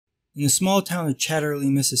In the small town of Chatterley,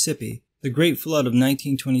 Mississippi, the Great Flood of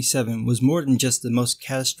 1927 was more than just the most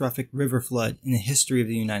catastrophic river flood in the history of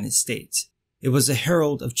the United States. It was a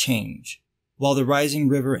herald of change. While the rising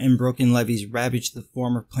river and broken levees ravaged the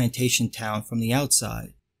former plantation town from the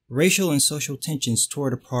outside, racial and social tensions tore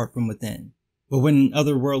it apart from within. But when an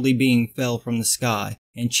otherworldly being fell from the sky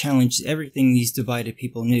and challenged everything these divided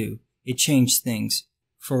people knew, it changed things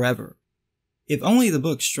forever. If only the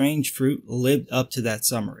book Strange Fruit lived up to that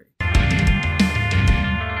summary.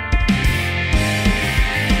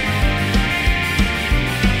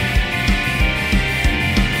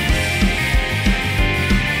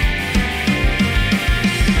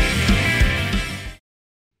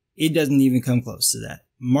 It doesn't even come close to that.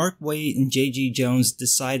 Mark Waid and J.G. Jones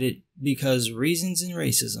decided, because reasons and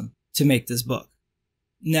racism, to make this book.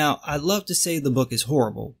 Now, I'd love to say the book is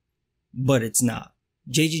horrible, but it's not.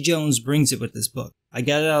 J.G. Jones brings it with this book. I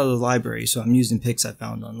got it out of the library, so I'm using pics I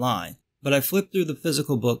found online. But I flipped through the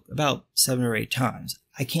physical book about 7 or 8 times.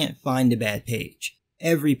 I can't find a bad page.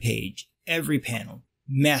 Every page, every panel,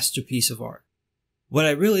 masterpiece of art. What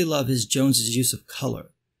I really love is Jones's use of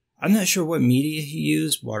color. I'm not sure what media he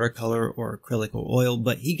used, watercolor or acrylic or oil,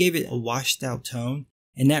 but he gave it a washed out tone,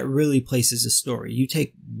 and that really places the story. You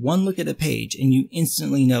take one look at a page and you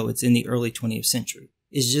instantly know it's in the early 20th century.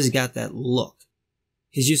 It's just got that look.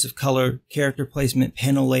 His use of color, character placement,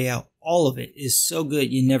 panel layout, all of it is so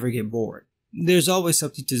good you never get bored. There's always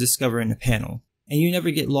something to discover in a panel, and you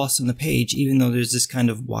never get lost on the page even though there's this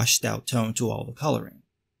kind of washed out tone to all the coloring.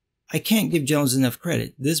 I can't give Jones enough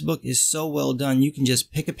credit. This book is so well done you can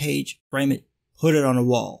just pick a page, frame it, put it on a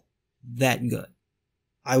wall. That good.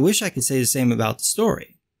 I wish I could say the same about the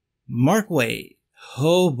story. Mark Waid.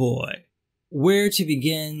 Oh boy. Where to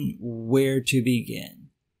begin? Where to begin?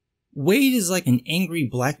 Waid is like an angry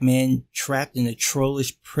black man trapped in a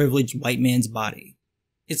trollish, privileged white man's body.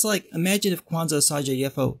 It's like, imagine if Kwanzaa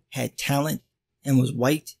Asajayefo had talent and was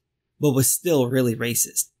white, but was still really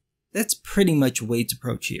racist. That's pretty much Waid's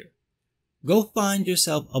approach here. Go find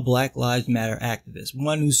yourself a Black Lives Matter activist,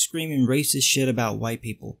 one who's screaming racist shit about white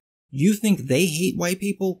people. You think they hate white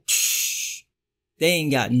people? Psh, they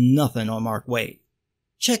ain't got nothing on Mark Waid.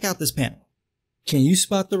 Check out this panel. Can you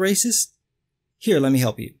spot the racist? Here, let me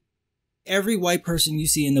help you. Every white person you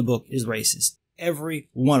see in the book is racist. Every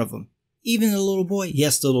one of them. Even the little boy?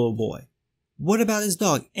 Yes, the little boy. What about his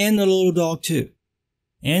dog? And the little dog too.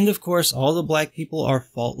 And of course, all the black people are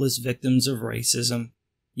faultless victims of racism.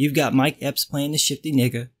 You've got Mike Epps playing the shifty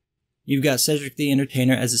nigga. You've got Cedric the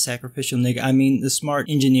Entertainer as a sacrificial nigga. I mean, the smart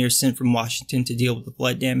engineer sent from Washington to deal with the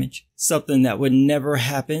flood damage. Something that would never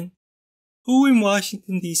happen. Who in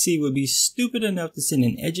Washington, D.C. would be stupid enough to send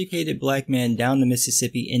an educated black man down the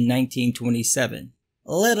Mississippi in 1927,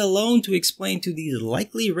 let alone to explain to these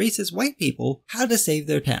likely racist white people how to save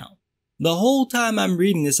their town? The whole time I'm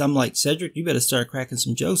reading this, I'm like, Cedric, you better start cracking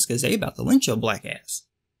some jokes because they about to lynch your black ass.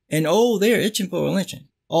 And oh, they're itching for a lynching.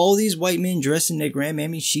 All these white men dressed in their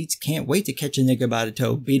grandmammy sheets can't wait to catch a nigga by the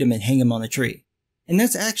toe, beat him, and hang him on a tree. And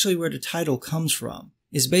that's actually where the title comes from.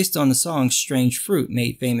 It's based on the song Strange Fruit,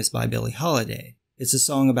 made famous by Billie Holiday. It's a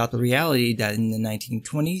song about the reality that in the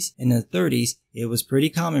 1920s and the 30s, it was pretty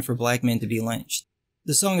common for black men to be lynched.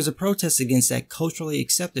 The song is a protest against that culturally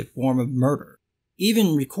accepted form of murder.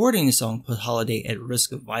 Even recording the song put Holiday at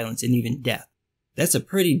risk of violence and even death. That's a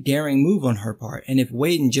pretty daring move on her part, and if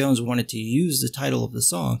Waid and Jones wanted to use the title of the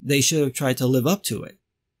song, they should have tried to live up to it.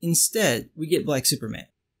 Instead, we get Black Superman.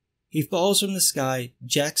 He falls from the sky,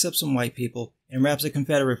 jacks up some white people, and wraps a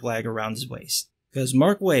Confederate flag around his waist. Because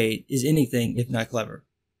Mark Waid is anything if not clever.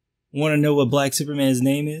 Want to know what Black Superman's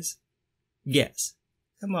name is? Guess.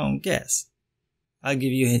 Come on, guess. I'll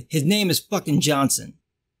give you his name is fucking Johnson.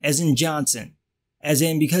 As in Johnson. As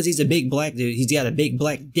in, because he's a big black dude, he's got a big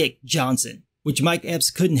black dick, Johnson. Which Mike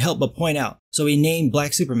Epps couldn't help but point out, so he named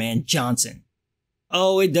Black Superman Johnson.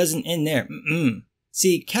 Oh, it doesn't end there.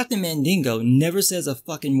 See, Captain Mandingo never says a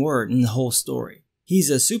fucking word in the whole story.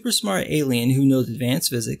 He's a super smart alien who knows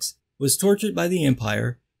advanced physics, was tortured by the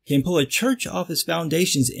Empire, can pull a church off his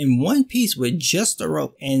foundations in one piece with just a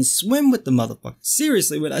rope, and swim with the motherfucker.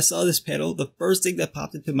 Seriously, when I saw this panel, the first thing that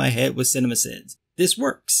popped into my head was CinemaSins. This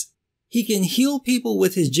works. He can heal people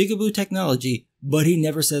with his jigaboo technology, but he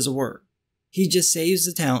never says a word. He just saves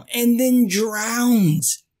the town and then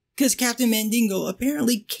drowns. Cause Captain Mandingo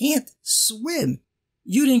apparently can't swim.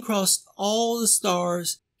 You done crossed all the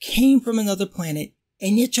stars, came from another planet,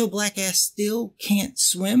 and yet your black ass still can't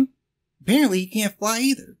swim? Apparently he can't fly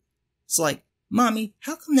either. It's like, Mommy,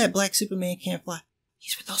 how come that Black Superman can't fly?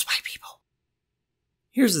 He's with those white people.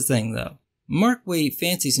 Here's the thing though. Mark Waid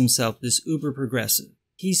fancies himself this uber progressive.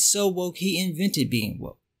 He's so woke he invented being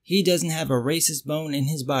woke. He doesn't have a racist bone in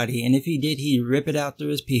his body, and if he did, he'd rip it out through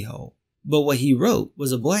his pee hole. But what he wrote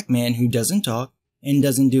was a black man who doesn't talk and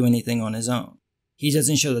doesn't do anything on his own. He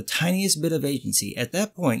doesn't show the tiniest bit of agency. At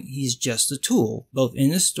that point, he's just a tool, both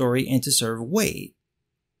in the story and to serve Waid.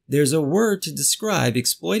 There's a word to describe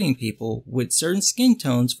exploiting people with certain skin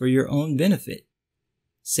tones for your own benefit.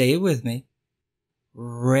 Say it with me.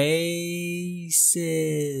 Racist.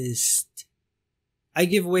 I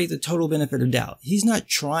give Waid the total benefit of doubt. He's not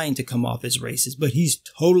trying to come off as racist, but he's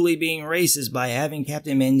totally being racist by having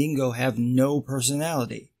Captain Mandingo have no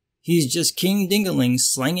personality. He's just King Dingaling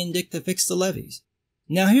slanging dick to fix the levees.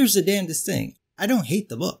 Now here's the damnedest thing. I don't hate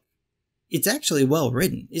the book. It's actually well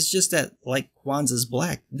written. It's just that, like Kwanzaa's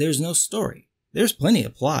Black, there's no story. There's plenty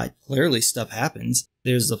of plot. Clearly stuff happens.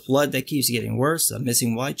 There's the flood that keeps getting worse, a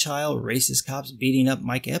missing white child, racist cops beating up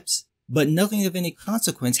Mike Epps. But nothing of any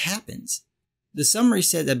consequence happens. The summary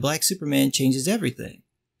said that Black Superman changes everything.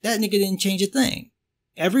 That nigga didn't change a thing.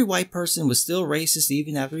 Every white person was still racist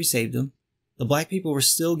even after he saved them. The black people were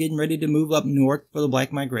still getting ready to move up north for the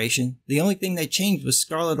black migration. The only thing that changed was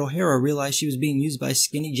Scarlett O'Hara realized she was being used by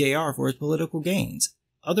Skinny JR for his political gains.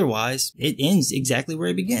 Otherwise, it ends exactly where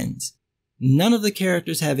it begins. None of the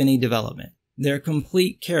characters have any development. They're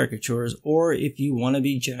complete caricatures, or if you want to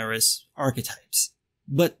be generous, archetypes.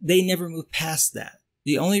 But they never move past that.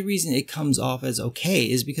 The only reason it comes off as okay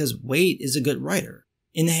is because Waid is a good writer.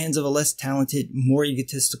 In the hands of a less talented, more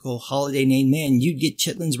egotistical, holiday-named man, you'd get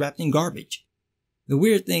chitlins wrapped in garbage. The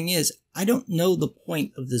weird thing is, I don't know the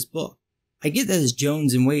point of this book. I get that it's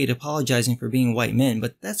Jones and Waid apologizing for being white men,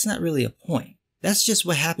 but that's not really a point. That's just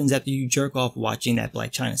what happens after you jerk off watching that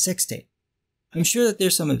Black China sex tape. I'm sure that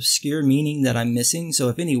there's some obscure meaning that I'm missing, so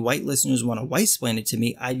if any white listeners want to white-splain it to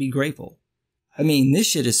me, I'd be grateful. I mean, this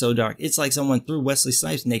shit is so dark, it's like someone threw Wesley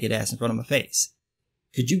Snipes' naked ass in front of my face.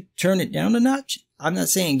 Could you turn it down a notch? I'm not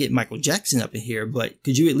saying get Michael Jackson up in here, but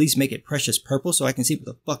could you at least make it precious purple so I can see what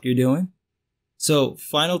the fuck you're doing? So,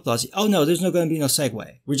 final thoughts. Oh no, there's not going to be no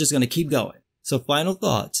segue. We're just going to keep going. So, final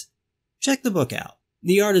thoughts. Check the book out.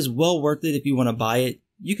 The art is well worth it if you want to buy it.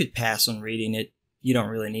 You could pass on reading it. You don't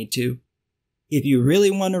really need to. If you really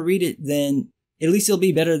want to read it, then at least it'll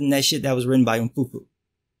be better than that shit that was written by Umfufu.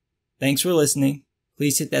 Thanks for listening.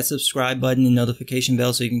 Please hit that subscribe button and notification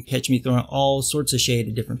bell so you can catch me throwing all sorts of shade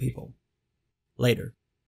at different people. Later.